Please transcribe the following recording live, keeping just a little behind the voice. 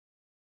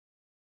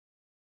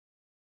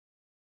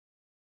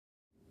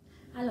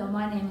Hello,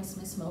 my name is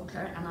Miss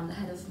Mockler and I'm the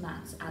Head of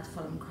Maths at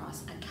Fulham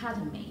Cross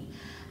Academy.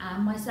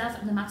 Myself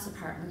and the Maths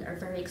Department are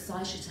very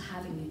excited to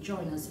having you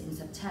join us in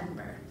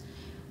September.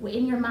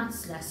 In your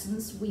maths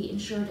lessons, we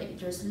ensure that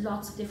there's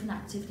lots of different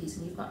activities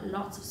and you've got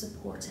lots of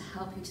support to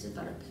help you to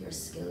develop your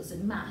skills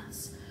in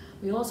maths.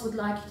 We also would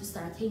like you to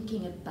start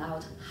thinking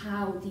about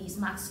how these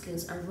math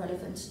skills are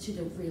relevant to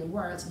the real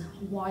world and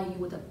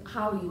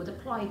how you would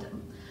apply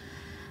them.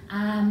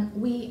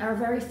 We are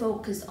very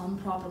focused on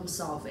problem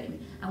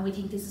solving, and we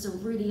think this is a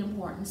really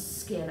important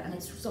skill and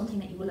it's something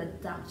that you will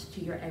adapt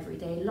to your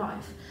everyday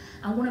life.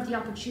 And one of the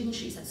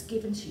opportunities that's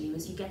given to you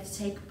is you get to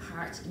take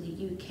part in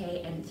the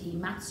UK MT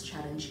Maths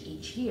Challenge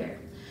each year.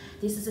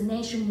 This is a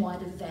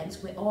nationwide event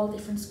with all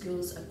different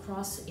schools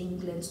across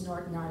England,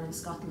 Northern Ireland,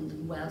 Scotland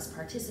and Wales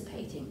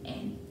participating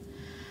in.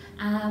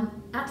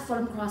 At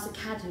Fulham Cross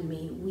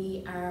Academy,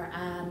 we are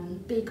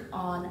big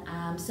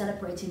on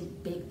celebrating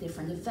big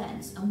different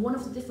events, and one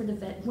of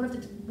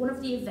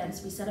the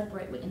events we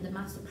celebrate within the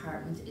Maths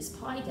Department is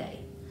Pi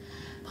Day.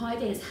 Pi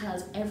Day is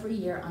held every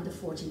year on the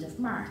 14th of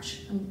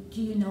March, and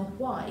do you know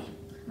why?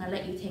 And I'll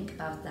let you think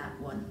about that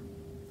one.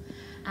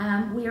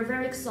 We are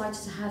very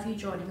excited to have you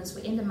joining us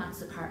within the Maths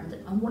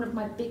Department, and one of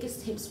my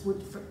biggest tips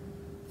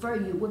for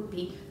you would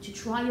be to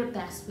try your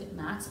best with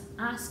maths,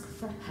 ask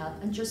for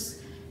help and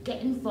just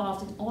get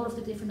involved in all of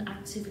the different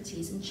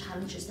activities and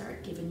challenges that are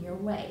given your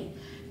way.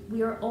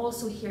 We are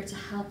also here to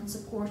help and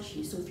support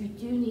you, so if you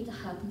do need the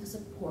help and the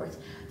support,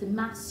 the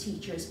maths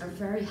teachers are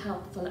very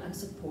helpful and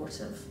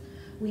supportive.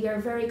 We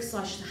are very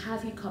excited to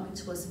have you coming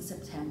to us in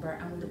September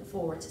and we look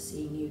forward to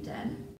seeing you then.